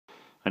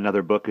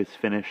Another book is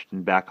finished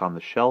and back on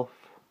the shelf.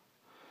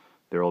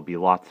 There will be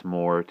lots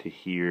more to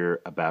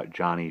hear about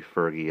Johnny,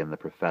 Fergie, and the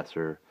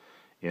Professor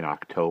in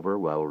October,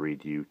 where I'll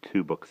read you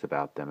 2 books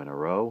about them in a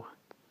row.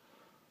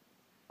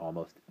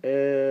 Almost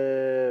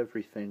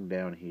everything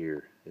down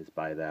here is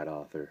by that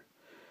author.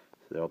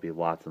 So there'll be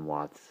lots and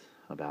lots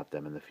about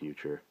them in the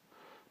future.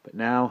 But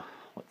now,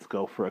 let's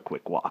go for a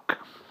quick walk.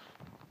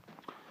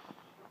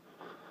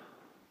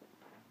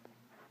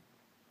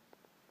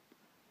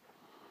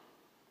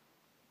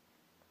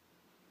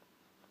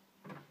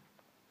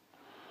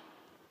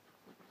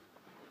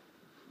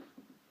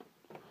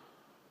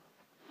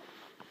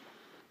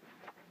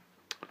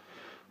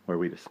 Where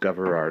we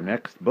discover our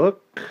next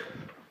book,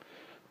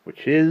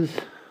 which is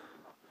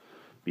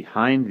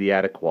Behind the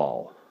Attic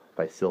Wall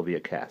by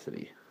Sylvia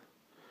Cassedy.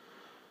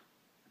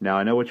 Now,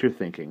 I know what you're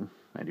thinking,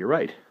 and you're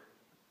right.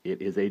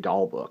 It is a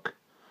doll book.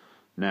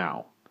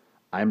 Now,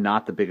 I'm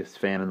not the biggest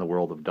fan in the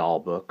world of doll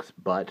books,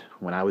 but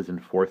when I was in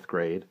 4th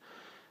grade,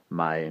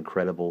 my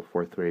incredible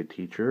 4th grade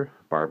teacher,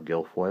 Barb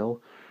Guilfoyle,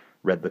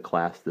 read the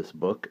class this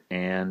book,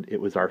 and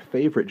it was our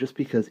favorite just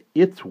because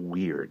it's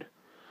weird.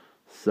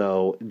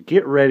 So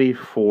get ready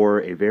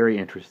for a very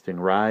interesting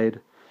ride.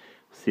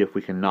 See if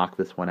we can knock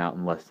this one out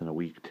in less than a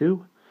week,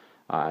 too.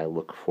 I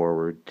look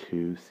forward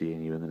to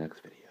seeing you in the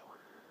next video.